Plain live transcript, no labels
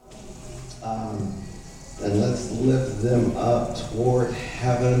And let's lift them up toward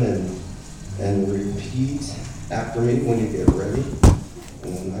heaven and repeat after me when you get ready.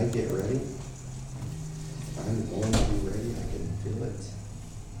 And when I get ready, I'm going to be ready. I can feel it.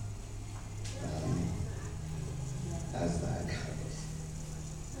 As that goes.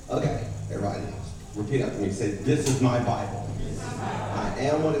 Okay, everybody, repeat after me. Say, this is my Bible. I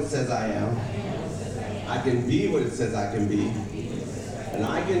am what it says I am. I can be what it says I can be. And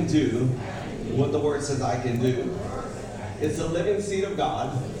I can do what the Word says I can do. It's the living seed of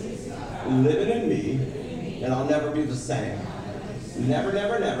God living in me, and I'll never be the same. Never,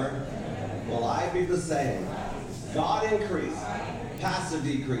 never, never will I be the same. God increase, pastor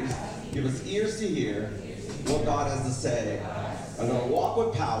decrease. Give us ears to hear what God has to say. I'm going to walk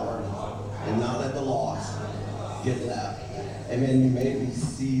with power and not let the lost get left. Amen. You may be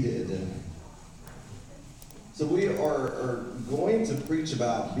seated. So we are going to preach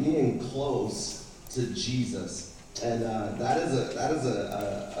about being close to Jesus, and that is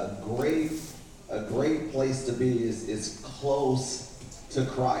a great place to be. Is close to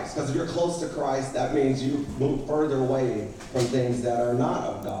Christ, because if you're close to Christ, that means you move further away from things that are not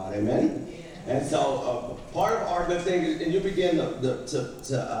of God. Amen. And so part of our good thing is, and you begin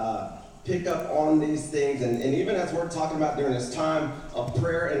to pick up on these things, and even as we're talking about during this time of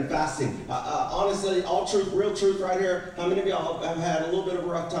prayer and fasting, honestly, all truth, real truth right here, how many of y'all have had a little bit of a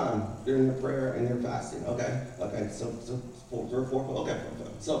rough time during your prayer and your fasting? Okay, so 4, okay.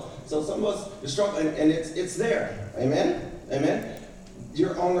 So some of us are struggling, and it's there. Amen.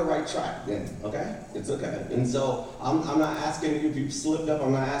 You're on the right track then, okay? It's okay. And so I'm not asking you if you've slipped up.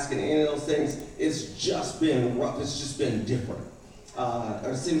 I'm not asking any of those things. It's just been rough. It's just been different.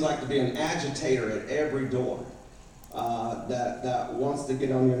 There seems like to be an agitator at every door that wants to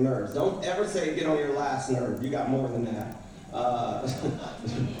get on your nerves. Don't ever say get on your last nerve. You got more than that.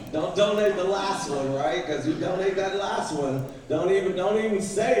 Don't donate the last one, right? Because you donate that last one, don't even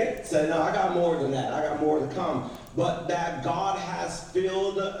say it. Say, no, I got more than that. I got more to come. But that God has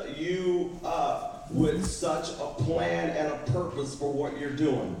filled you up with such a plan and a purpose for what you're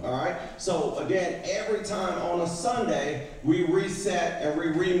doing, all right? So again, every time on a Sunday, we reset and we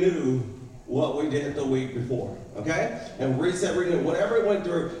renew what we did the week before, okay? And renew, whatever we went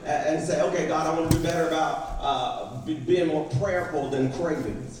through, and say, okay, God, I want to do better about being more prayerful than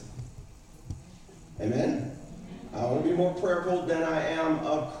cravings. Amen? I want to be more prayerful than I am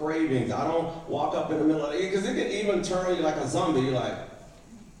of cravings. I don't walk up in the middle of it, because it can even turn you like a zombie. You're like,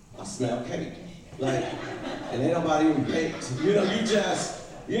 I smell cake. Like, and ain't nobody even baked. Nobody's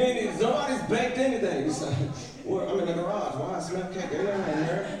baked anything. You say, well, I'm in the garage. Why I smell cake? Ain't nothing in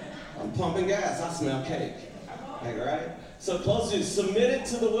there. I'm pumping gas. I smell cake. Like, right? So close to submitted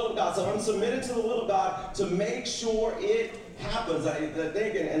to the will of God. So I'm submitted to the will of God to make sure it happens. I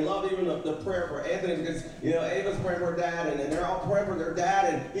think and love even the prayer for Anthony, because Ava's praying for her dad, and they're all praying for their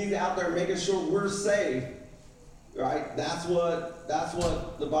dad, and he's out there making sure we're safe. Right? That's what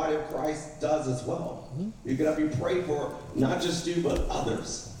the body of Christ does as well. You get up, you pray for not just you, but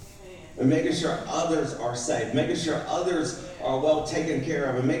others. And making sure others are safe, making sure others are well taken care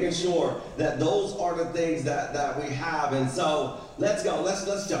of, and making sure that those are the things that we have. And so let's go.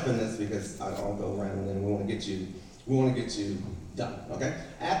 Let's jump in this, because I'll go around and then we want to get you done. Okay?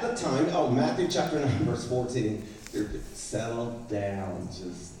 At the time, Matthew chapter 9, verse 14. Settle down,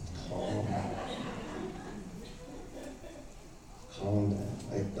 just calm down. Calm down.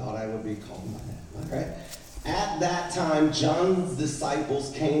 I thought I would be calm by now. Okay? At that time, John's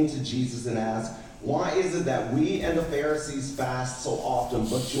disciples came to Jesus and asked, why is it that we and the Pharisees fast so often,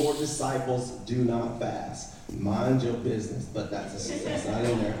 but your disciples do not fast? Mind your business, but that's not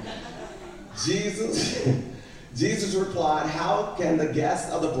in there. Jesus replied, how can the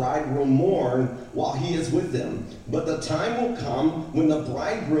guests of the bridegroom mourn while he is with them? But the time will come when the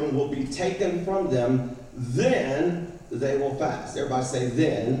bridegroom will be taken from them, then they will fast. Everybody say,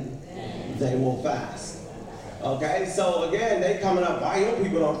 then they will fast. Okay, so again, they coming up, why your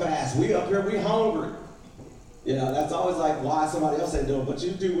people don't fast? We up here, we hungry. That's always like why somebody else ain't doing it, but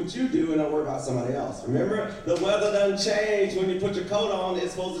you do what you do and don't worry about somebody else. Remember, the weather doesn't change when you put your coat on,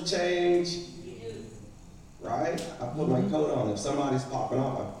 it's supposed to change. Right? I put my coat on. If somebody's popping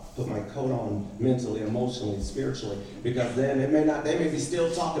off, I put my coat on mentally, emotionally, spiritually, because then they may be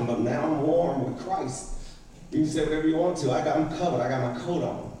still talking, but now I'm warm with Christ. You can say whatever you want to. I'm covered. I got my coat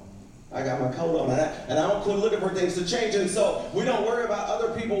on. And I don't quit looking for things to change. And so we don't worry about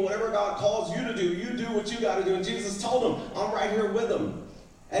other people. Whatever God calls you to do, you do what you got to do. And Jesus told them, I'm right here with them.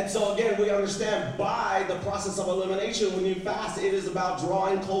 And so again, we understand by the process of elimination, when you fast, it is about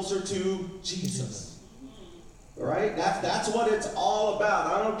drawing closer to Jesus. All right? That's what it's all about.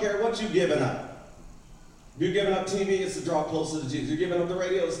 I don't care what you've given up. If you're giving up TV, it's to draw closer to Jesus. You're giving up the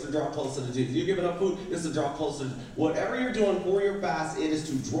radio, it's to draw closer to Jesus. You're giving up food, it's to draw closer. Whatever you're doing for your fast, it is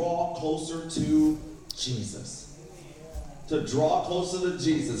to draw closer to Jesus. To draw closer to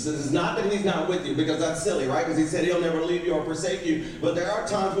Jesus. It is not that he's not with you, because that's silly, right? Because he said he'll never leave you or forsake you. But there are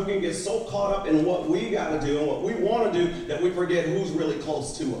times we can get so caught up in what we got to do and what we want to do that we forget who's really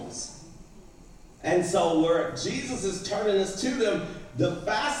close to us. And so where Jesus is turning us to them, the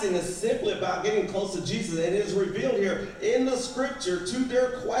fasting is simply about getting close to Jesus. And it is revealed here in the scripture to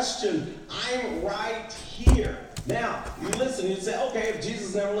their question, I'm right here. Now, you listen, you say, okay, if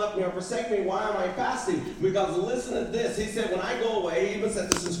Jesus never left me or forsake me, why am I fasting? Because listen to this. He said, when I go away, he even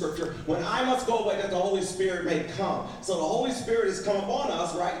said this in scripture, when I must go away that the Holy Spirit may come. So the Holy Spirit has come upon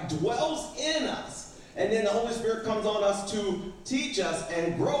us, right? Dwells in us. And then the Holy Spirit comes on us to teach us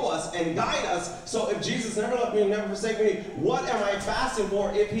and grow us and guide us. So if Jesus never left me and never forsake me, what am I fasting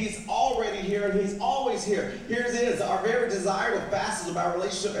for if he's already here and he's always here? Here it is. Our very desire to fast is about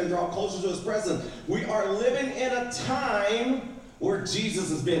relationship and draw closer to his presence. We are living in a time where Jesus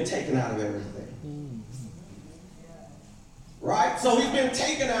has been taken out of everything. Right? So he's been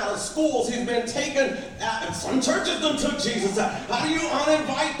taken out of schools. He's been taken out. Some churches done took Jesus out. How do you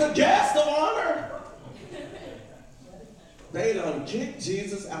uninvite the guest of honor? They done kicked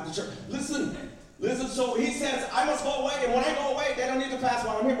Jesus out the church. Listen, so he says, I must go away, and when I go away, they don't need to fast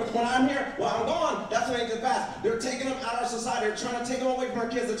while I'm here, but when I'm here, while I'm gone, that's when they need to fast. They're taking them out of our society. They're trying to take them away from our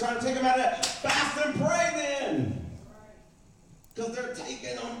kids. They're trying to take them out of that. Fast and pray then. Because they're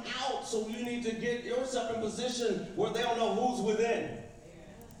taking them out, so you need to get yourself in position where they don't know who's within.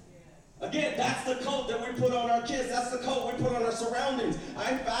 Again, that's the coat that we put on our kids. That's the coat we put on our surroundings.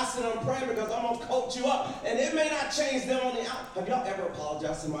 I'm fasting and I'm praying because I'm going to coat you up. And it may not change them on the out. Have y'all ever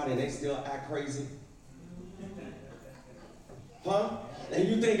apologized to somebody and they still act crazy? Huh? And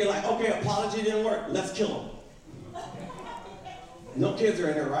you thinking like, okay, apology didn't work. Let's kill them. No kids are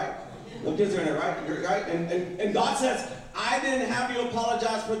in there, right? No kids are in there, right? And God says, I didn't have you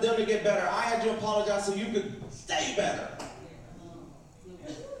apologize for them to get better. I had you apologize so you could stay better.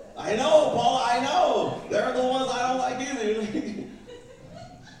 I know, Paul, I know. They're the ones I don't like either.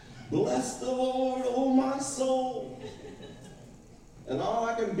 Bless the Lord, oh my soul, and all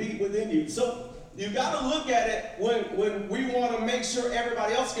I can be within you. So you got to look at it when we want to make sure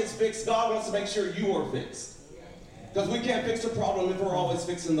everybody else gets fixed. God wants to make sure you are fixed. Because we can't fix the problem if we're always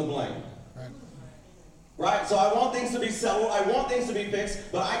fixing the blame. Right? So I want things to be settled. I want things to be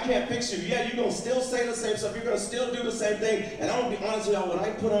fixed, but I can't fix you. Yeah, you're going to still say the same stuff. You're going to still do the same thing. And I'm going to be honest with y'all, when I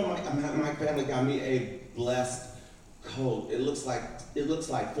put on my family got me a blessed coat. It looks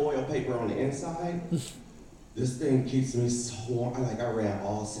like foil paper on the inside. This thing keeps me so warm. I ran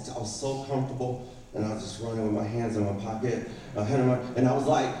all 6. I was so comfortable. And I was just running with my hands in my pocket. And I was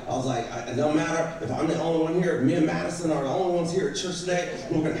like, it don't matter if I'm the only one here. If me and Madison are the only ones here at church today.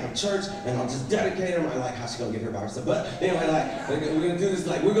 We're going to have church, and I'll just dedicate them. I like how she's going to get here by herself. But anyway, we're going to do this.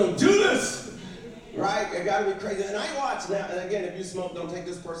 We're going to do this. Right? It got to be crazy. And I watch now, and again, if you smoke, don't take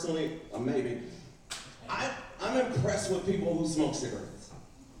this personally, maybe. I'm impressed with people who smoke cigarettes.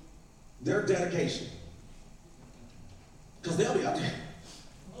 Their dedication. Because they'll be out there.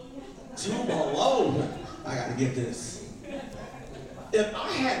 Tube alone, I got to get this. If I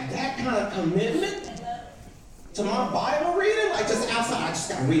had that kind of commitment to my Bible reading, just outside, I just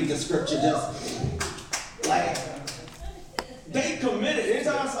got to read the scripture, they committed.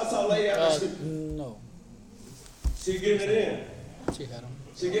 Anytime I saw a lady out there, no. She getting it in. She had them.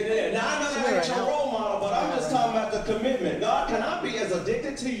 She getting it in. Now, I know that ain't your role model, but I'm just talking about the commitment. God, can I be as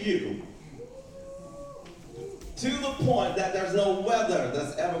addicted to you to the point that there's no weather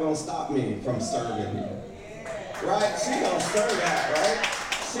that's ever going to stop me from serving you? Right? She going to serve that, right?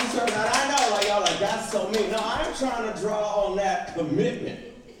 She serve that. I know, y'all that's so mean. No, I'm trying to draw on that commitment.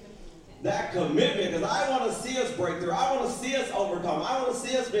 That commitment, because I want to see us break through. I want to see us overcome. I want to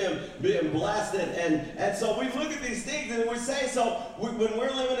see us being blessed. And so we look at these things and we say, when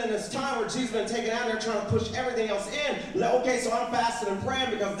we're living in this time where Jesus has been taken out, they're trying to push everything else in. Okay, so I'm fasting and praying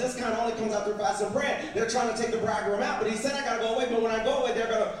because this kind of only comes out through fasting and praying. They're trying to take the bridegroom out, but he said I got to go away. But when I go away, they're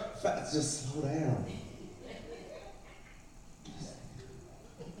going to fast. Just slow down.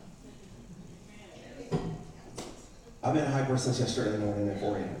 I've been hyper since yesterday morning at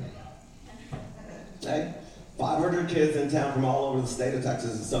 4 a.m. Hey, 500 kids in town from all over the state of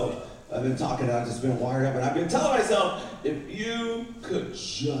Texas, and so I've been talking, I've just been wired up, and I've been telling myself, if you could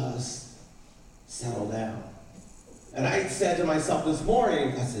just settle down. And I said to myself this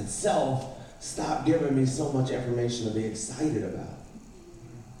morning, I said, self, stop giving me so much information to be excited about.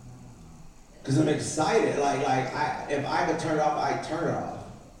 Because I'm excited. If I could turn it off, I'd turn it off.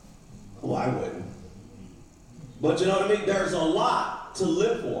 Well, I wouldn't. But you know what I mean? There's a lot to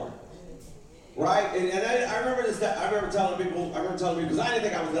live for. Right? And I remember this. I remember telling people, because I didn't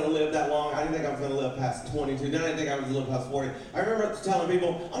think I was going to live that long. I didn't think I was going to live past 22. Then I didn't think I was going to live past 40. I remember telling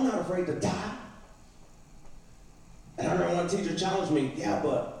people, I'm not afraid to die. And I remember one teacher challenged me, yeah,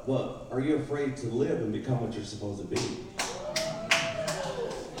 but are you afraid to live and become what you're supposed to be?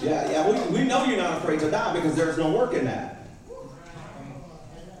 Yeah, we know you're not afraid to die because there's no work in that.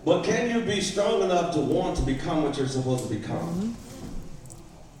 But can you be strong enough to want to become what you're supposed to become?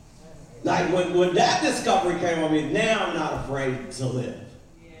 Like when that discovery came on me, now I'm not afraid to live.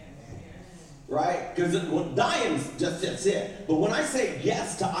 Right? Because dying's just it. But when I say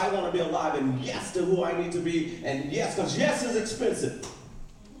yes to I want to be alive and yes to who I need to be, and yes, because yes is expensive.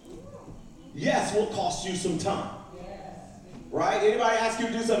 Yes will cost you some time. Right? Anybody ask you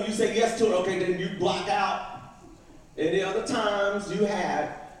to do something, you say yes to it, okay, then you block out any other times you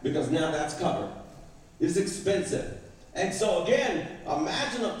had, because now that's covered. It's expensive. And so again,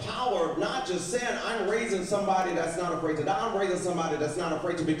 imagine the power of not just saying, I'm raising somebody that's not afraid to die. I'm raising somebody that's not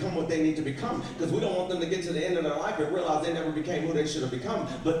afraid to become what they need to become. Because we don't want them to get to the end of their life and realize they never became who they should have become.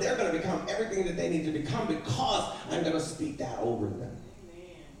 But they're going to become everything that they need to become because I'm going to speak that over them.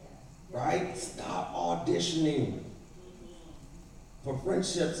 Right? Stop auditioning for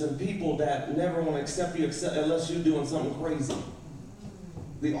friendships and people that never want to accept you unless you're doing something crazy.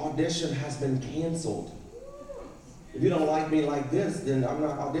 The audition has been canceled. If you don't like me like this, then I'm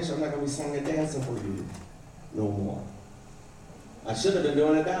not auditioning. I'm not going to be singing and dancing for you no more. I shouldn't have been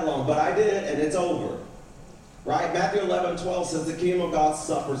doing it that long, but I did, and it's over. Right? Matthew 11:12 says the kingdom of God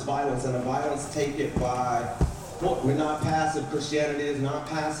suffers violence, and the violence take it by force. We're not passive. Christianity is not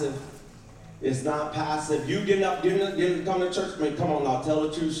passive. It's not passive. You getting up, come to church, come on now, tell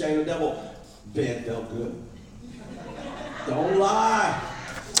the truth, shame the devil. Bed felt good. Don't lie.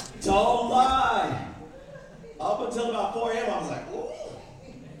 Don't lie. Up until about 4 a.m., I was like, ooh,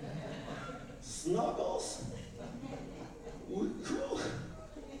 snuggles. Cool.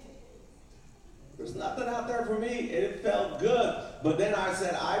 There's nothing out there for me, and it felt good. But then I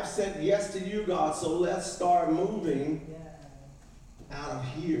said, I've said yes to you, God, so let's start moving out of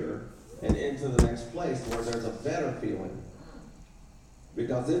here and into the next place where there's a better feeling.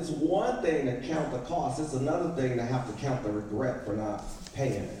 Because it's one thing to count the cost. It's another thing to have to count the regret for not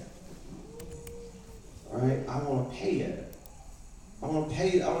paying it. All right? I want to pay it. I want to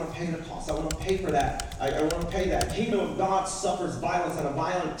pay the cost. I want to pay for that. I want to pay that. Kingdom of God suffers violence, and a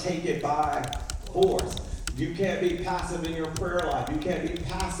violent take it by force. You can't be passive in your prayer life. You can't be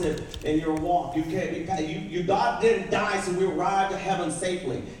passive in your walk. You can't be passive. God didn't die so we arrived to heaven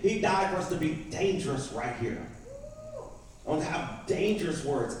safely. He died for us to be dangerous right here. I want to have dangerous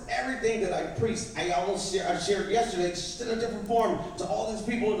words. Everything that I preached, I shared yesterday, just in a different form to all these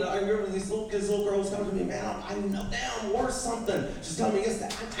people. I remember these little girls coming to me, man, I know now I'm worth something. She's telling me, yes,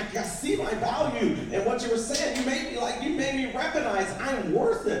 I see my value. And what you were saying, you made me recognize I'm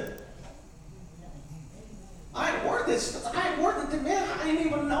worth it. I'm worth it. I'm worth it. Man, I didn't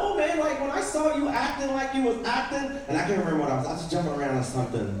even know, man. Like when I saw you acting like you was acting, and I can't remember what I was jumping around or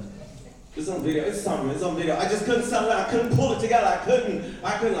something. It's on video. It's on video. I just couldn't settle it. I couldn't pull it together. I couldn't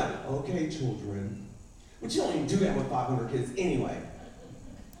like, okay, children. But you don't even do that with 500 kids anyway.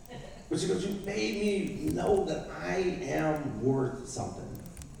 But she goes, you made me know that I am worth something.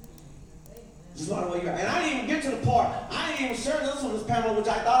 Just by the way you are. And I didn't even get to the part. I didn't even share this one, Pamela, which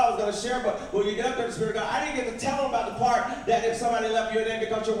I thought I was going to share, but when you get up there, the Spirit of God, I didn't get to tell them about the part that if somebody left you, it ain't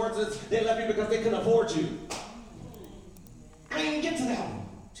because you're worthless. They left you because they couldn't afford you. I didn't get to that one.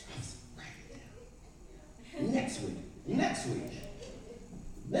 Next week.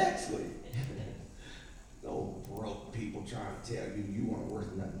 Those broke people trying to tell you weren't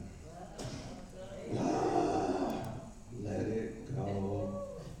worth nothing. Let it go,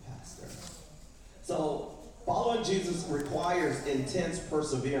 Pastor. So, following Jesus requires intense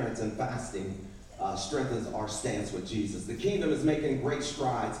perseverance, and fasting strengthens our stance with Jesus. The kingdom is making great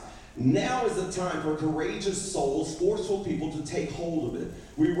strides. Now is the time for courageous souls, forceful people to take hold of it.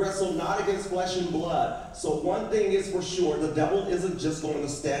 We wrestle not against flesh and blood. So one thing is for sure, the devil isn't just going to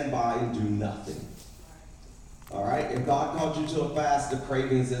stand by and do nothing. All right? If God called you to a fast, the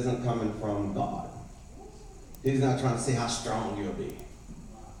cravings isn't coming from God. He's not trying to see how strong you'll be.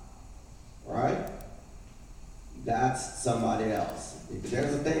 All right? That's somebody else.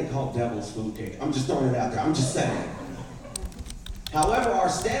 There's a thing called devil's food cake. I'm just throwing it out there. I'm just saying. However, our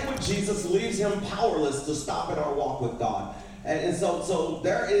stand with Jesus leaves him powerless to stop in our walk with God. And so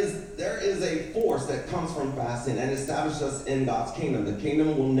there is a force that comes from fasting and establishes us in God's kingdom. The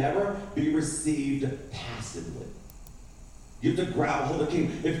kingdom will never be received passively. You have to grab a hold of the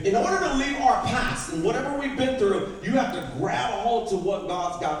kingdom. In order to leave our past and whatever we've been through, you have to grab a hold to what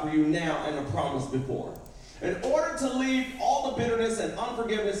God's got for you now and the promise before. In order to leave all the bitterness and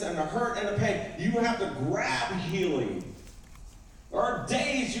unforgiveness and the hurt and the pain, you have to grab healing. There are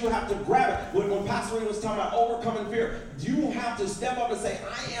days you have to grab it. When Pastor Lee was talking about overcoming fear, you have to step up and say,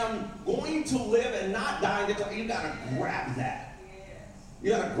 I am going to live and not die. You got to grab that.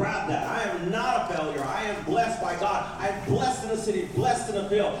 You got to grab that. I am not a failure. I am blessed by God. I am blessed in the city, blessed in the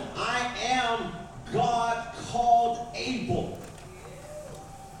field. I am God called able.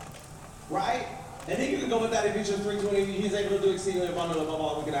 Right? And then you can go with that Ephesians 3:20. He's able to do exceedingly abundantly above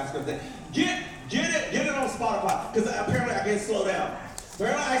all we can ask or think. Get it on Spotify, because apparently I can't slow down.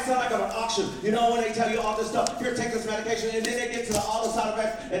 Apparently I sound like I'm an auction. You know, when they tell you all this stuff, here, take this medication, and then they get to all the side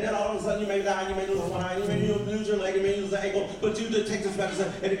effects, and then all of a sudden you may die, you may lose one eye, you may lose your leg, you may lose the ankle, but you did take this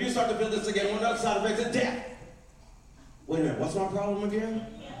medicine, and if you start to feel this again, one of the side effects is death. Wait a minute, what's my problem again?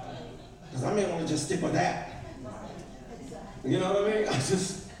 Because I may want to just stick with that. You know what I mean?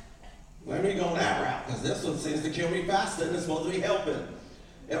 Let me go that route, because this one seems to kill me faster than it's supposed to be helping.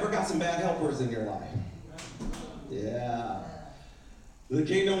 Ever got some bad helpers in your life? Yeah. The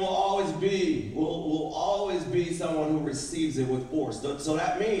kingdom will always be someone who receives it with force. So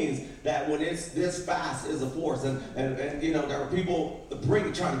that means that when it's this fast is a force, and you know, there are people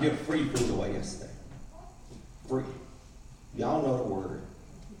trying to give free food away yesterday. Free. Y'all know the word.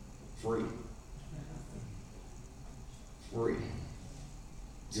 Free. Free.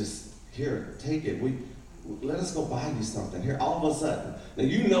 Just here, take it. Let us go buy you something. Here, all of a sudden. Now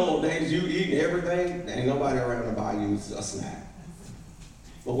you know days you eat everything, ain't nobody around to buy you a snack.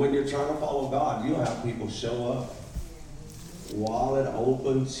 But when you're trying to follow God, you'll have people show up, wallet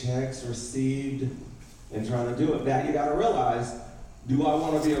open, checks received, and trying to do it. Now you got to realize, do I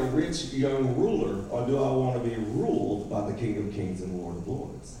want to be a rich young ruler, or do I want to be ruled by the King of Kings and Lord of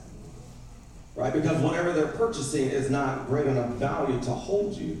Lords? Right? Because whatever they're purchasing is not great enough value to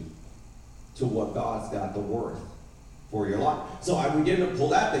hold you to what God's got the worth for your life. So I begin to pull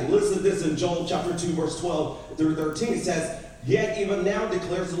that thing. Listen to this in Joel chapter 2, verse 12 through 13. It says, yet even now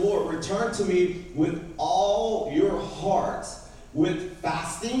declares the Lord, return to me with all your hearts, with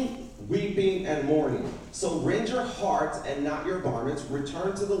fasting, weeping, and mourning. So rend your hearts and not your garments.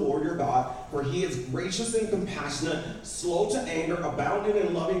 Return to the Lord your God, for he is gracious and compassionate, slow to anger, abounding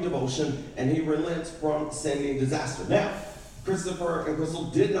in loving devotion, and he relents from sending disaster. Now, Christopher and Crystal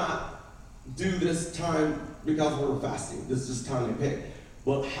did not do this time because we were fasting. This is time they picked.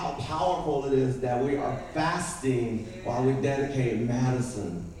 But how powerful it is that we are fasting while we dedicate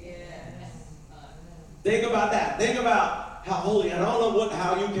Madison. Think about that. Think about how holy, and I don't know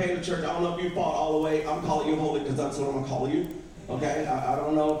how you came to church. I don't know if you fought all the way. I'm calling you holy because that's what I'm going to call you. Okay? I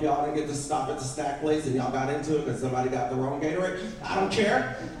don't know if y'all didn't get to stop at the snack place and y'all got into it because somebody got the wrong Gatorade. I don't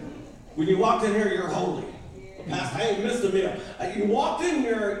care. When you walked in here, you're holy. Pastor, I ain't missed a meal. You walked in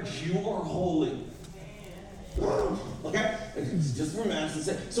here, you are holy. Okay? It's just for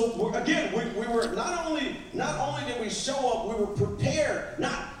Madison. So we were not only did we show up, we were prepared,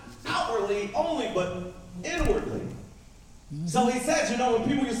 not outwardly only, but inwardly. So he says, you know, when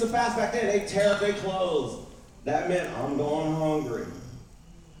people used to fast back then, they tear up their clothes. That meant I'm going hungry.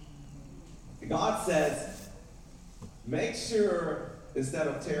 God says, make sure instead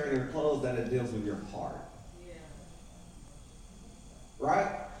of tearing your clothes that it deals with your heart. Right?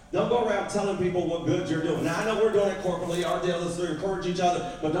 Don't go around telling people what good you're doing. Now, I know we're doing it corporately. Our deal is to encourage each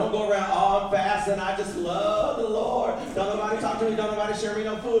other. But don't go around, oh, I'm fasting. I just love the Lord. Don't nobody talk to me. Don't nobody share me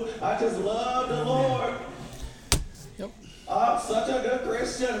no food. I just love the Lord. Yep. I'm such a good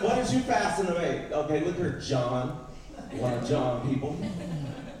Christian. What is you fasting to make? Okay, look here, John. One of John people.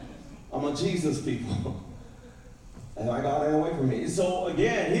 I'm a Jesus people. And I got it away from me. So,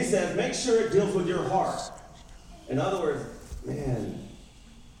 again, he says, make sure it deals with your heart. In other words, man,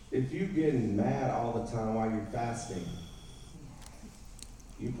 if you're getting mad all the time while you're fasting,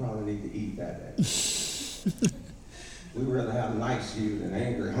 you probably need to eat that day. We'd rather have nice you than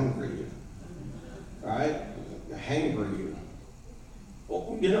angry, hungry you. Right? Hangry you.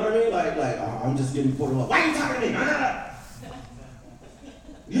 Well, you know what I mean? Like oh, I'm just getting put on. Why are you talking to me?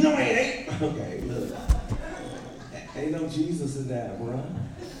 You know I ain't ate. Okay, look. Ain't no Jesus in that, bro.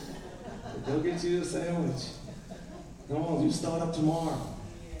 Go get you a sandwich. Come on, you start up tomorrow.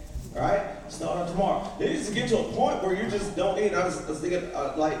 All right? Start on tomorrow. It needs to get to a point where you just don't eat. I was thinking,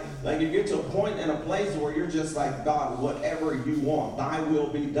 like you get to a point in a place where you're just like, God, whatever you want, thy will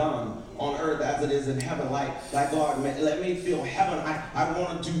be done on earth as it is in heaven. Like God, let me feel heaven. I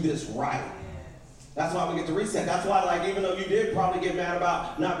want to do this right. That's why we get to reset. That's why, like, even though you did probably get mad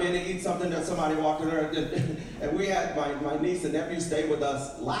about not being able to eat something that somebody walked in there, and we had my niece and nephew stay with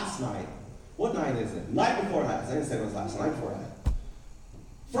us last night. What night is it? Night before last. I didn't say it was last night before that.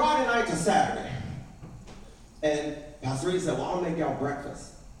 Friday night to Saturday. And Pastor Reed said, well, I'll make y'all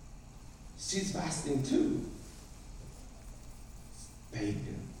breakfast. She's fasting too.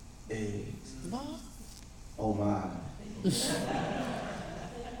 Bacon, eggs. Oh my.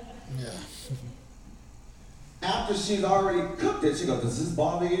 Yeah. After she's already cooked it, she goes, does this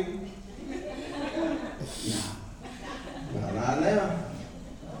bother you? No, not now.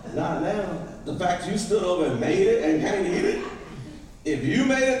 Not now. The fact you stood over and made it and can't eat it, if you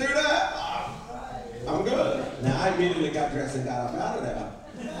made it through that, I'm good. Now, I immediately got dressed and got up out of there.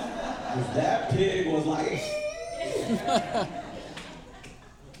 Because that pig was like,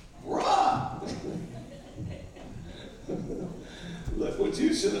 raw. Look what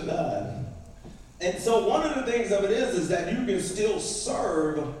you should have done. And so one of the things of it is that you can still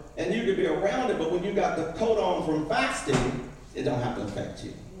serve and you can be around it, but when you got the coat on from fasting, it don't have to affect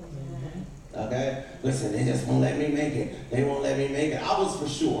you. Okay? Listen, they just won't let me make it. They won't let me make it. I was for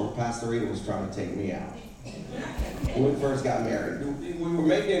sure Pastor Rita was trying to take me out. When we first got married. We were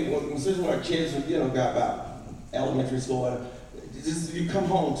making, especially when our kids got about elementary school, just you come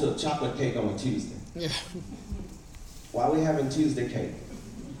home to chocolate cake on a Tuesday. Yeah. Why are we having Tuesday cake?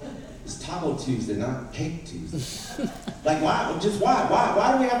 It's Taco Tuesday, not Cake Tuesday. Like, why? Just why?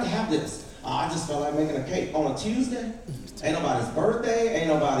 Why do we have to have this? I just felt like making a cake on a Tuesday. Ain't nobody's birthday, ain't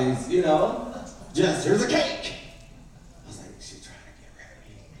nobody's, just here's a cake. I was like, she's trying to get rid of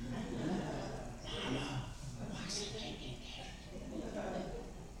me. Mama, why is she making cake?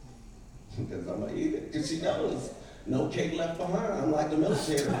 Because I'm going to eat it. Because she knows no cake left behind. I'm like the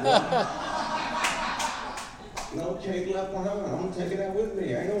military. No cake left behind. I'm going to take that with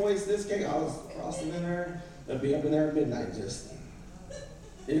me. I ain't going to waste this cake. I was frosting in there. I'll be up in there at midnight just.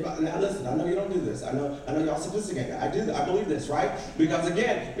 Anybody, now listen, I know you don't do this. I know y'all sophisticated. I do. I believe this, right? Because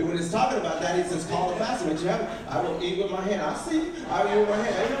again, when it's talking about that, he says, call the fasting. But you haven't. I will eat with my hand. I see. I will eat with my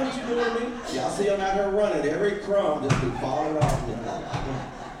hand. I know what you're doing with me. Y'all see I'm out here running. Every crumb just be falling off.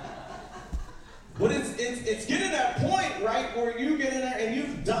 But it's getting to that point, right, where you get in there and you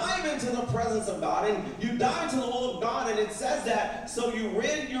dive into the presence of God and you dive into the will of God, and it says that, so you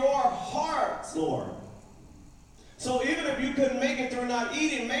rend your hearts, Lord. So even if you couldn't make it through not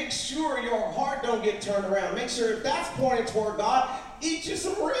eating, make sure your heart don't get turned around. Make sure if that's pointed toward God, eat you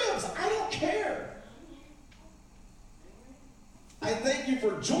some ribs. I don't care. I thank you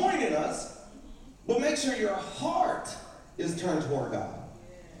for joining us, but make sure your heart is turned toward God.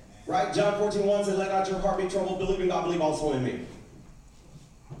 Right? John 14:1 says, let not your heart be troubled. Believe in God, believe also in me.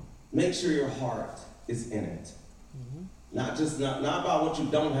 Make sure your heart is in it. Not about what you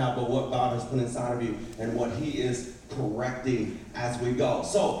don't have, but what God has put inside of you and what he is correcting as we go.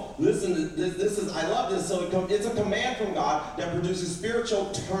 So listen, this is, I love this. So it's a command from God that produces spiritual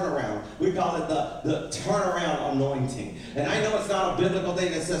turnaround. We call it the turnaround anointing. And I know it's not a biblical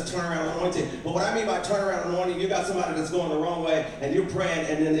thing that says turnaround anointing, but what I mean by turnaround anointing, you got somebody that's going the wrong way and you're praying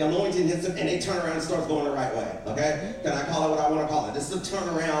and then the anointing hits them and they turn around and starts going the right way. Okay? Can I call it what I want to call it? This is a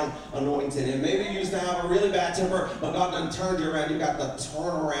turnaround anointing. And maybe you used to have a really bad temper, but God done turned you around. You got the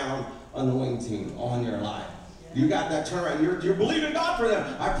turnaround anointing on your life. You got that turnaround. You're believing God for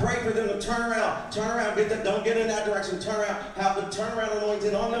them. I pray for them to turn around, don't get in that direction, turn around, have the turnaround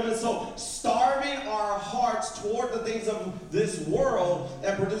anointing on them. And so starving our hearts toward the things of this world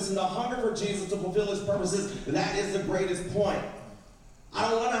and producing the hunger for Jesus to fulfill his purposes, that is the greatest point. I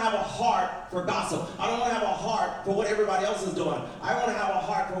don't want to have a heart for gossip. I don't want to have a heart for what everybody else is doing. I want to have a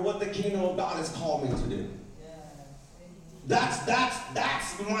heart for what the kingdom of God has called me to do. That's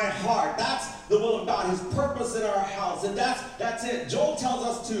my heart. That's the will of God, his purpose in our house. And that's it. Joel tells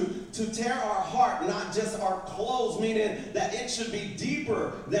us to tear our heart, not just our clothes, meaning that it should be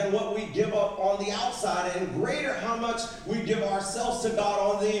deeper than what we give up on the outside and greater how much we give ourselves to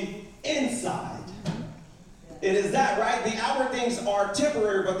God on the inside. It is that, right? The outward things are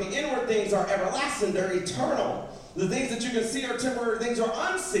temporary, but the inward things are everlasting. They're eternal. The things that you can see are temporary, things are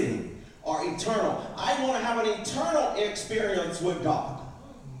unseen. Are eternal. I want to have an eternal experience with God.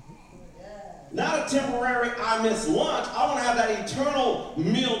 Not a temporary, I miss lunch. I want to have that eternal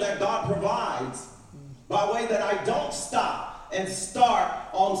meal that God provides by way that I don't stop and start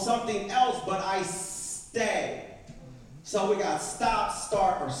on something else, but I stay. So we got stop,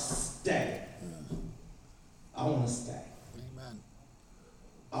 start, or stay. I want to stay. Amen.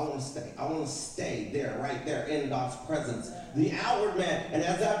 I want to stay. I want to stay there, right there in God's presence. The outward man. And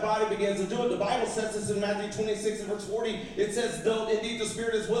as that body begins to do it, the Bible says this in Matthew 26 and verse 40. It says, though indeed the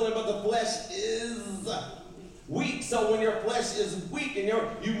spirit is willing, but the flesh is weak. So when your flesh is weak and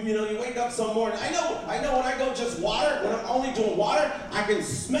you wake up some morning. I know when I go just water, when I'm only doing water, I can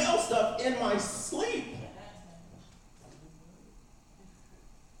smell stuff in my sleep.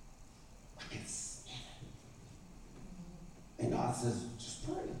 I can smell it. And God says, just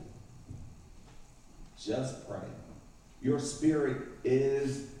pray. Just pray. Your spirit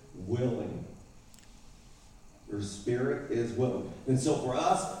is willing. Your spirit is willing. And so for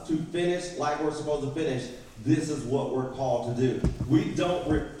us to finish like we're supposed to finish, this is what we're called to do. We don't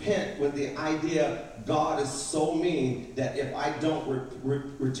repent with the idea God is so mean that if I don't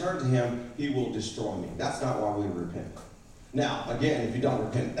return to him, he will destroy me. That's not why we repent. Now, again, if you don't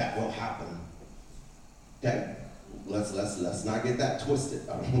repent, that will happen. Okay? Let's not get that twisted.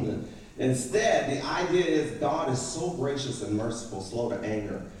 Instead, the idea is God is so gracious and merciful, slow to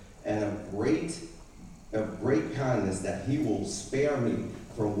anger, and of great kindness that he will spare me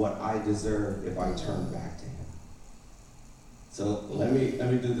from what I deserve if I turn back to him. So let me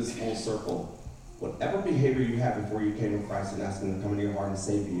do this full circle. Whatever behavior you had before you came to Christ and asked him to come into your heart and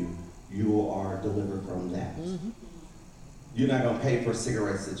save you, you are delivered from that. Mm-hmm. You're not going to pay for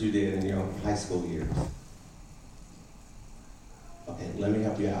cigarettes that you did in your high school years. Okay, let me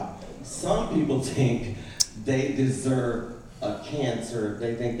help you out. Some people think they deserve a cancer.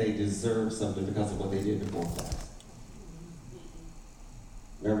 They think they deserve something because of what they did before Christ.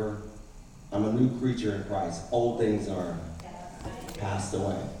 Remember, I'm a new creature in Christ. Old things are passed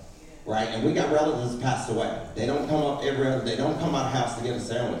away. Right? And we got relatives passed away. They don't come up every other day. They don't come out of the house to get a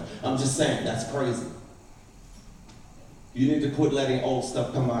sandwich. I'm just saying, that's crazy. You need to quit letting old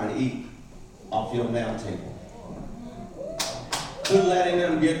stuff come by and eat off your now table. Quit letting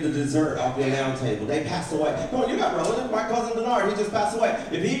them get the dessert off your now table. They passed away. Come on, you got relatives. My cousin Bernard, he just passed away.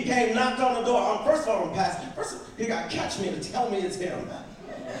 If he came, knocked on the door, first of all, I'm pass. First, he got to catch me to tell me it's him.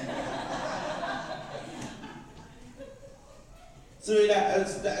 So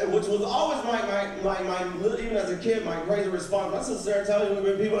which was always my even as a kid, my crazy response. My sister telling me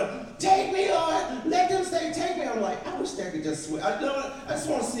when people are like, take me, Lord, let them stay, take me. I'm like, I wish they could just switch. I just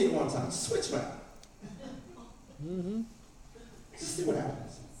want to see it one time. Switch me. Mm-hmm. Just see what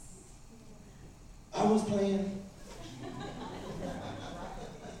happens. I was playing.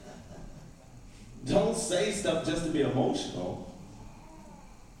 Don't say stuff just to be emotional.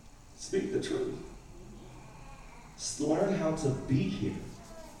 Speak the truth. Learn how to be here.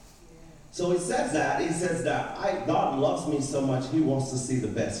 So he says that God loves me so much, he wants to see the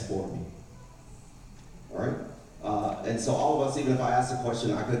best for me. All right? And so all of us, even if I asked a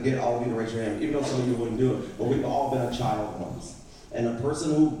question, I could get all of you to raise your hand, even though some of you wouldn't do it, but we've all been a child once. And the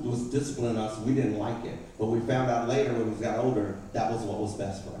person who was disciplining us, we didn't like it. But we found out later when we got older, that was what was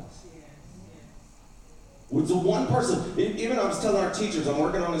best for us. With the one person, even I was telling our teachers, I'm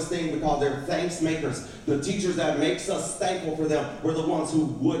working on this thing we call their thanks makers. The teachers that makes us thankful for them were the ones who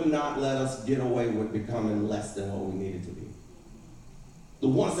would not let us get away with becoming less than what we needed to be. The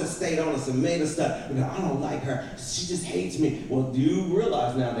ones that stayed on us and made us stuff. I don't like her. She just hates me. Well, do you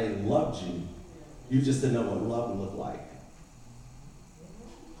realize now they loved you? You just didn't know what love looked like.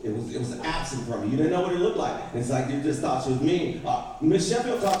 It was absent from you. You didn't know what it looked like. It's like you just thought she was mean. Miss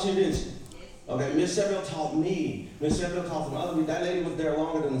Sheffield taught you, didn't she? Okay, Miss Sheffield taught me. Miss Sheffield taught some other people. That lady was there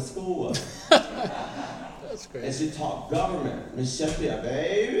longer than the school was. That's great. And she taught government. Miss Sheffield,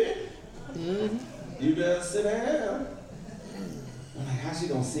 baby, you better sit down. I'm like, how's she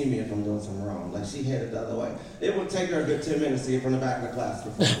gonna see me if I'm doing something wrong? Like she headed the other way. It would take her a good 10 minutes to see it from the back of the class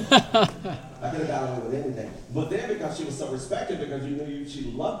before. I could have got away with anything. But then because she was so respected, because you knew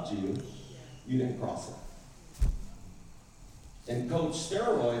she loved you, you didn't cross her. And Coach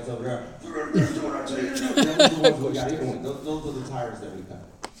Steroids over there, this is what I tell you to do. Those are the ones we got even with. Those are the tires that we cut.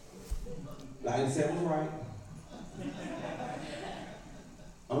 I didn't say it was right.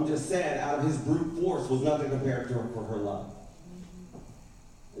 I'm just saying, out of his brute force was nothing compared to her for her love.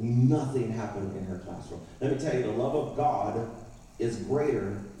 Nothing happened in her classroom. Let me tell you, the love of God is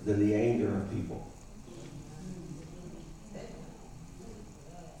greater than the anger of people.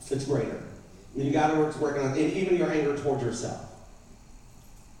 It's greater. You got to work on it, even your anger towards yourself.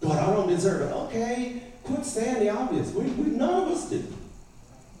 God, I don't deserve it. Okay, quit saying the obvious. We none of us do.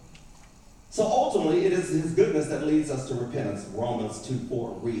 So ultimately, it is his goodness that leads us to repentance. Romans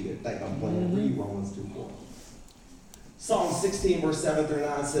 2:4. Read it. Think I'm playing. Read Romans 2:4. Psalm 16, verse 7 through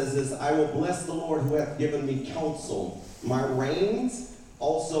 9 says this, I will bless the Lord who hath given me counsel. My reins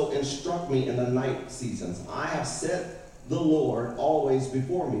also instruct me in the night seasons. I have set the Lord always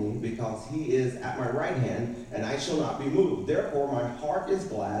before me, because he is at my right hand, and I shall not be moved. Therefore my heart is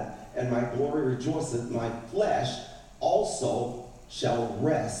glad, and my glory rejoiceth. My flesh also shall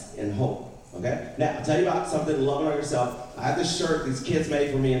rest in hope. Okay? Now, I'll tell you about something, loving on yourself. I have this shirt these kids made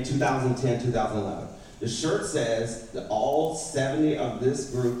for me in 2010, 2011. The shirt says, that all 70 of this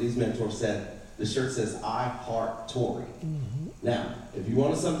group, these mentors said, the shirt says, I heart Tory. Now, if you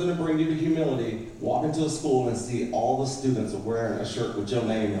wanted something to bring you to humility, walk into a school and see all the students are wearing a shirt with your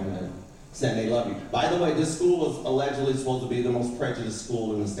name on it, saying they love you. By the way, this school was allegedly supposed to be the most prejudiced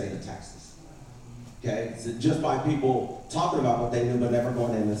school in the state of Texas. Okay? So just by people talking about what they knew, but never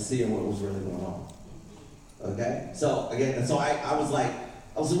going in and seeing what was really going on. Okay? So, again, and so I was like,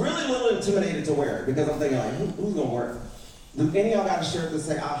 I was really a little intimidated to wear it, because I'm thinking, like, who's going to wear it? Do any of y'all got a shirt that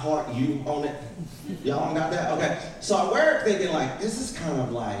say, I heart you on it? Y'all don't got that? Okay. So I wear it thinking, like, this is kind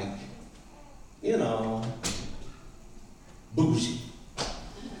of like, you know, bougie.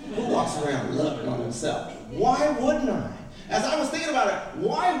 Who walks around loving on himself? Why wouldn't I? As I was thinking about it,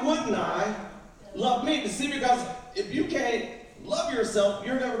 why wouldn't I love me? See, because if you can't love yourself,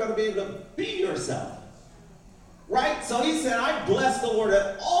 you're never going to be able to be yourself. Right? So he said, I bless the Lord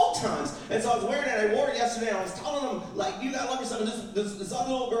at all times. And so I was wearing it, I wore it yesterday, and I was telling him, like, you gotta love yourself. And this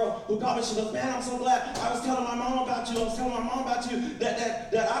other little girl who called me, she goes, man, I'm so glad. I was telling my mom about you.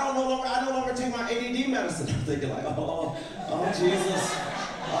 That I no longer take my ADD medicine. I'm thinking, like, oh, Jesus.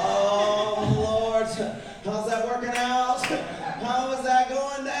 Oh, Lord. How's that working out? How is that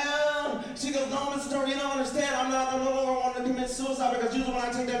going down? She goes, no, Mr. Tori, you don't understand. I'm no longer wanting to commit suicide, because usually when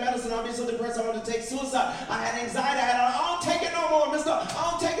I take that medicine, I'll be so depressed I want to take suicide. I had anxiety. I don't take it no more, mister. I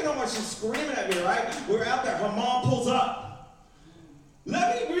don't take it no more. She's screaming at me, right? We're out there. Her mom pulls up.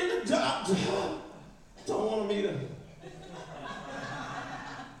 Let me read the doctor. Don't want me to.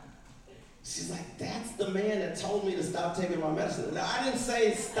 She's like, that's the man that told me to stop taking my medicine. Now, I didn't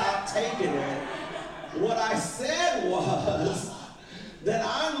say stop taking it. What I said was that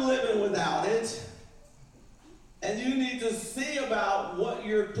I'm living without it, and you need to see about what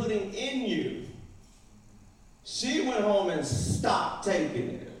you're putting in you. She went home and stopped taking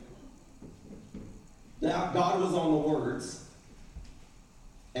it. Now, God was on the words,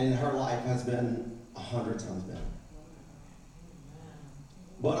 and her life has been 100 times better.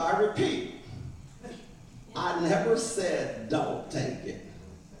 But I repeat, I never said don't take it.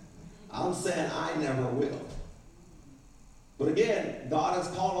 I'm saying I never will. But again, God has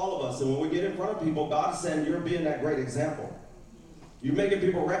called all of us, and when we get in front of people, God is saying you're being that great example. You're making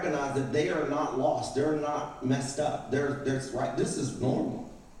people recognize that they are not lost. They're not messed up. There's right. This is normal.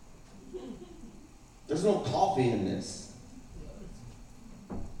 There's no coffee in this.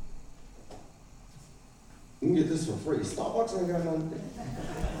 You can get this for free. Starbucks ain't got nothing.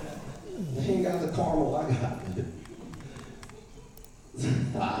 They ain't got the caramel I got.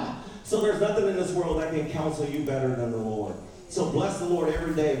 So there's nothing in this world that can counsel you better than the Lord. So bless the Lord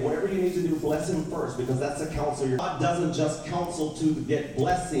every day. Whatever you need to do, bless him first, because that's the counsel. God doesn't just counsel to get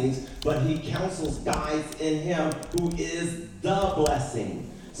blessings, but he counsels guys in him who is the blessing.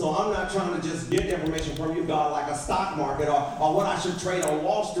 So I'm not trying to just get information from you, God, like a stock market or what I should trade on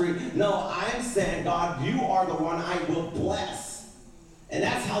Wall Street. No, I'm saying, God, you are the one I will bless. And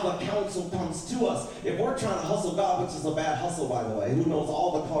that's how the counsel comes to us. If we're trying to hustle God, which is a bad hustle, by the way, who knows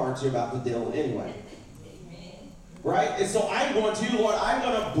all the cards you're about to deal anyway. Right? And so I'm going to you, Lord, I'm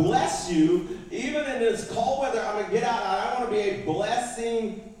going to bless you. Even in this cold weather, I'm going to get out. I want to be a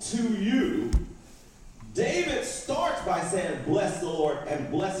blessing to you. David starts by saying, bless the Lord, and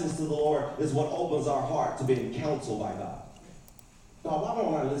blessings to the Lord is what opens our heart to being counseled by God. God, why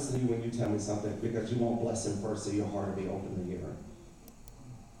don't I listen to you when you tell me something? Because you won't bless him first, so your heart will be open to hear him.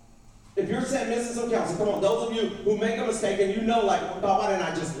 If you're saying missing some counsel, come on, those of you who make a mistake and you know, like, well, God, why didn't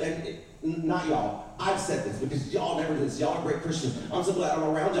I just, not y'all, I've said this because y'all never did this. Y'all are great Christians. I'm so glad I'm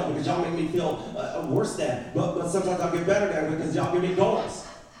around y'all because y'all make me feel worse than, but sometimes I'll get better than because y'all give me goals.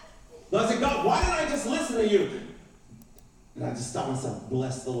 But I said, God, why didn't I just listen to you? And I just stop myself,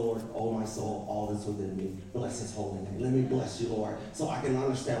 bless the Lord, oh my soul, all that's within me. Bless his holy name. Let me bless you, Lord, so I can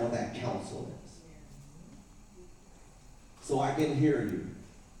understand what that counsel is. So I can hear you.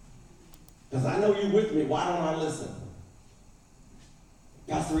 Because I know you're with me. Why don't I listen?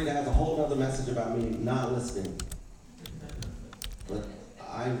 Pastor Rita has a whole other message about me not listening. But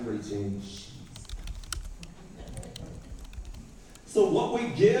I'm preaching. So what we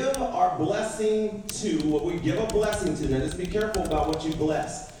give our blessing to, what we give a blessing to, now just be careful about what you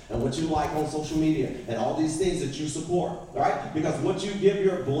bless. and what you like on social media and all these things that you support, right? Because what you give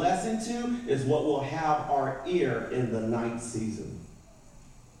your blessing to is what will have our ear in the night season.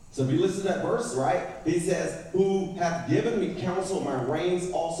 So if you listen to that verse, right, he says, who hath given me counsel, my reins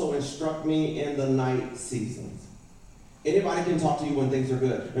also instruct me in the night seasons. Anybody can talk to you when things are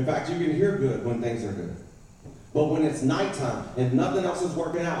good. In fact, you can hear good when things are good. But when it's nighttime and nothing else is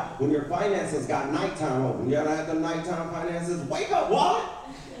working out, when your finances got nighttime open, you ever had the nighttime finances? Wake up, what?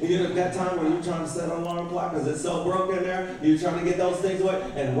 You know, that time when you're trying to set an alarm clock because it's so broken there, you're trying to get those things away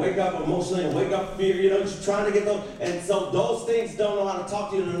and wake up emotionally and wake up fear, you know, just trying to get those. And so those things don't know how to talk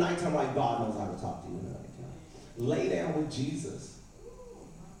to you in the nighttime like God knows how to talk to you in the nighttime. Lay down with Jesus.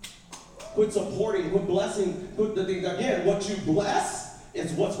 Quit supporting, quit blessing, quit the things. Again, what you bless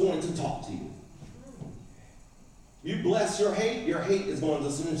is what's going to talk to you. You bless your hate is going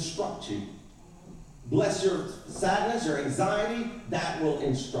to instruct you. Bless your sadness, your anxiety, that will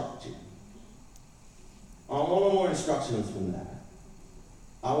instruct you. I don't want no more instructions from that.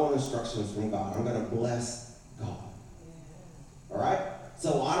 I want instructions from God. I'm going to bless God. All right?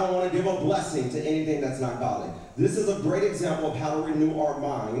 So I don't want to give a blessing to anything that's not godly. This is a great example of how to renew our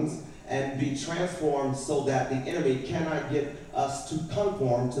minds and be transformed so that the enemy cannot get us to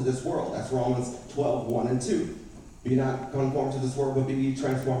conform to this world. That's Romans 12, 1 and 2. Be not conformed to this world, but be ye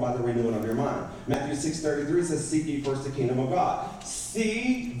transformed by the renewing of your mind. Matthew 6:33 says, seek ye first the kingdom of God.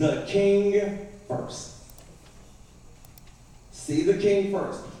 See the king first. See the king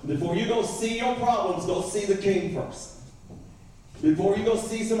first. Before you go see your problems, go see the king first. Before you go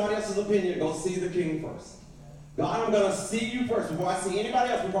see somebody else's opinion, go see the king first. God, I'm going to see you first. Before I see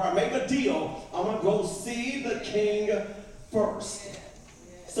anybody else, before I make a deal, I'm going to go see the king first.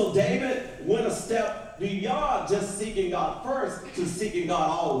 So David went a step beyond just seeking God first to seeking God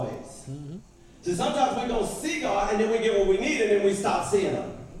always. Mm-hmm. So sometimes we go see God and then we get what we need and then we stop seeing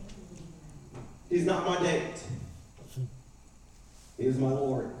him. He's not my date. He is my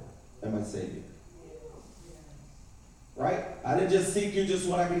Lord and my Savior. Right? I didn't just seek you just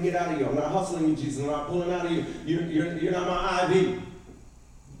what I can get out of you. I'm not hustling you, Jesus. I'm not pulling out of you. You're not my IV.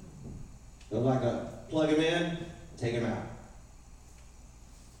 Don't like to plug him in, take him out.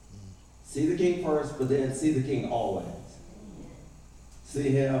 See the king first, but then see the king always. See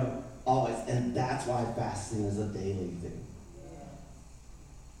him always. And that's why fasting is a daily thing.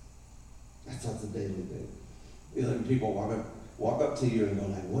 That's a daily thing. You know, people walk up to you and go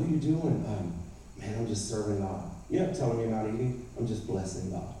like, what are you doing? Man, I'm just serving God. You're not telling me you're not eating. I'm just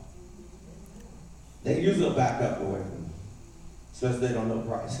blessing God. They usually back up away from me. Especially they don't know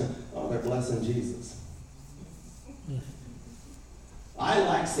Christ. Oh, they're blessing Jesus. I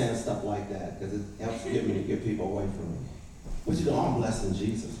like saying stuff like that because it helps get me to get people away from me. But you know, I'm blessing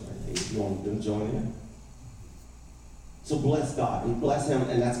Jesus right now. If you want to join in. So bless God. You bless him,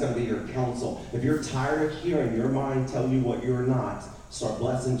 and that's going to be your counsel. If you're tired of hearing your mind tell you what you're not, start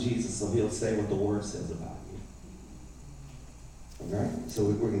blessing Jesus so he'll say what the word says about you. All right? So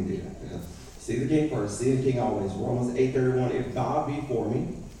we're going to do that. See the king first. See the king always. Romans 8:31. If God be for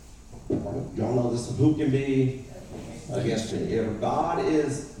me, y'all know this, who can be against me? If God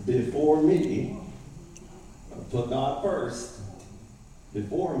is before me, put God first,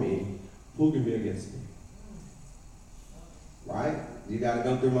 before me, who can be against me? Right? You got to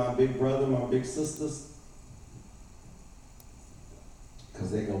go through my big brother, my big sisters,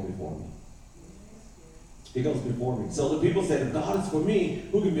 because they go before me. He goes before me. So the people said, if God is for me,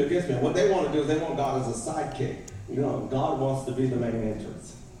 who can be against me? And what they want to do is they want God as a sidekick. You know, God wants to be the main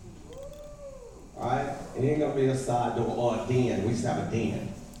entrance. Alright? It ain't going to be a side door or a den. We used to have a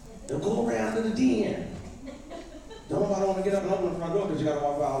den. They'll go around to the den. Don't nobody want to get up and open the front door because you got to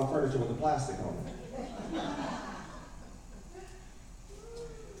walk by all the furniture with the plastic on it.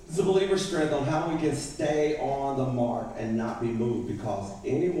 It's a believer's strength on how we can stay on the mark and not be moved, because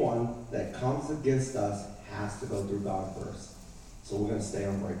anyone that comes against us has to go through God first. So we're going to stay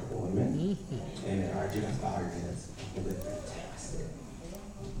unbreakable. Amen? Mm-hmm. Amen. All right, you guys bow your heads. Fantastic.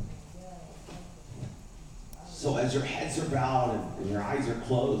 So as your heads are bowed and your eyes are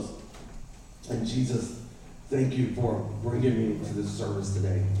closed, and Jesus, thank you for bringing me to this service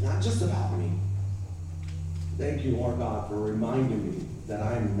today. Not just about me. Thank you, Lord God, for reminding me that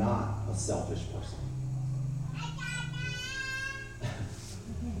I am not a selfish person.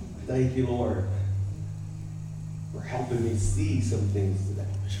 Thank you, Lord, for helping me see some things today.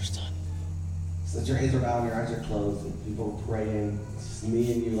 So that your heads are bowed and your eyes are closed and people are praying. It's just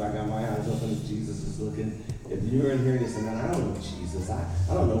me and you. I got my eyes open and Jesus is looking. If you're in here and you say, man, I don't know Jesus.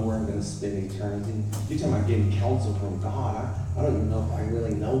 I don't know where I'm going to spend eternity. You're talking about getting counsel from God. I don't even know if I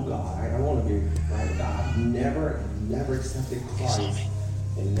really know God. I want to be right with God. I've never accepted Christ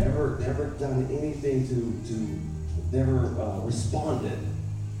and never done anything never responded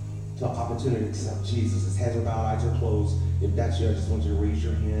to an opportunity to accept Jesus. His heads are bowed, eyes are closed. If that's you, I just want you to raise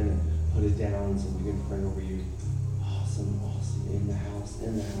your hand and put it down so we can pray over you. Awesome. In the house.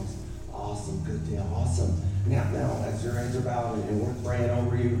 Awesome, good deal, awesome. Now, as your hands are bowed and we're praying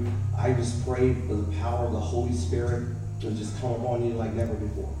over you, I just pray for the power of the Holy Spirit to just come upon you like never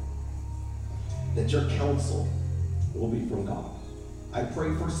before. That your counsel will be from God. I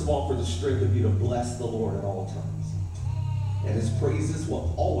pray, first of all, for the strength of you to bless the Lord at all times. And his praises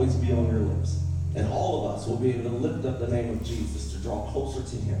will always be on your lips. And all of us will be able to lift up the name of Jesus to draw closer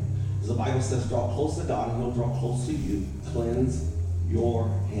to him. As the Bible says, draw close to God and he'll draw close to you. Cleanse your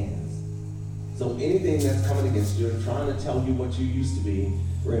hands. So anything that's coming against you and trying to tell you what you used to be,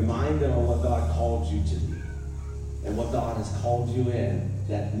 remind them of what God called you to be. And what God has called you in,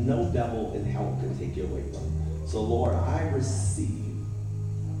 that no devil in hell can take you away from. So Lord, I receive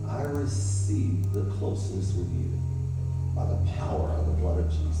the closeness with you by the power of the blood of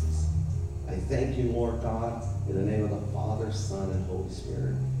Jesus. I thank you, Lord God, in the name of the Father, Son, and Holy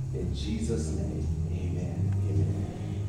Spirit. In Jesus' name, amen. Amen.